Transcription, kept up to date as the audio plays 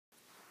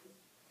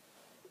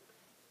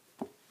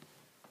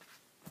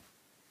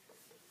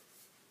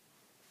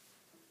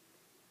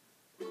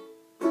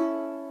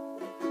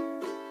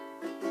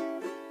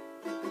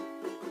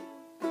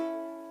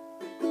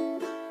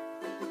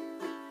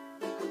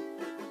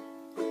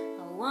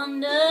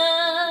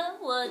wonder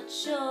what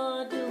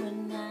you're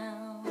doing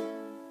now.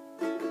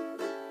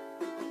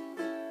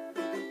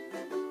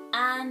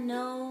 I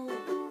know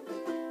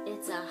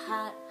it's a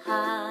hot,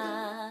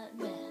 hot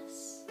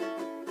mess.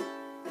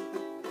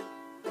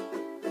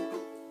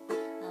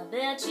 I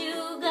bet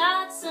you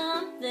got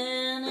something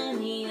in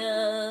the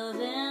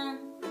oven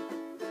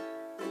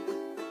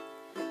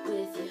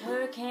with your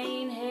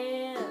hurricane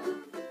hair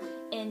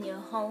and your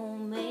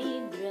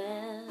homemade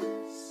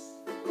dress.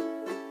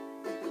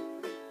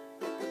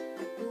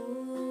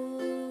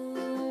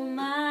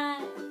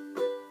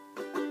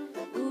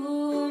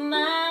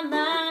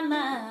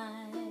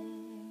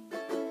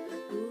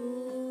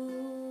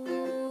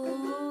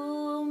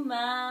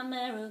 My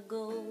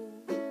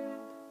Marigold.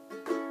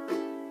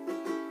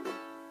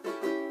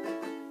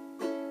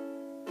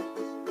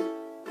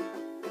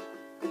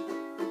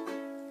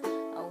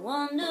 I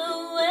wonder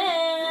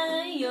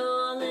where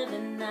you're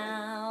living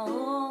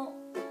now.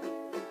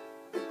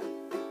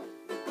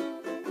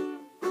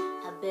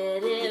 I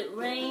bet it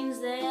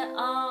rains there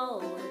all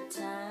the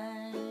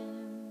time.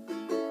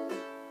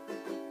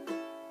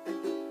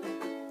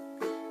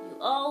 You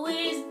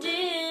always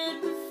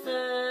did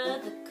prefer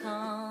the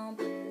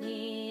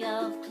company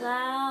of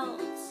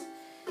clouds,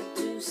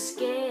 too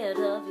scared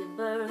of your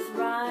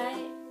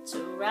birthright to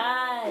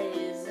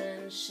rise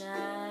and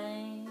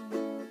shine.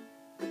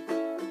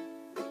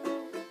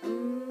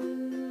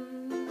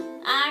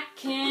 I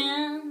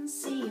can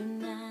see you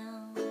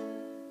now,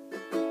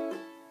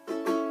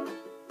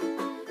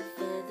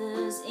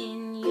 feathers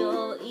in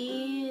your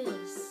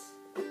ears,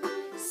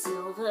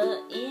 silver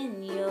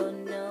in your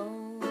nose.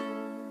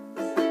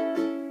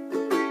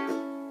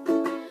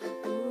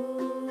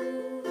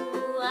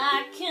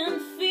 I can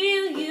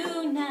feel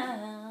you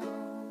now,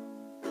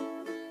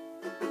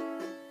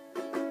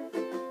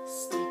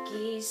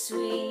 sticky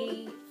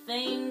sweet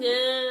fingers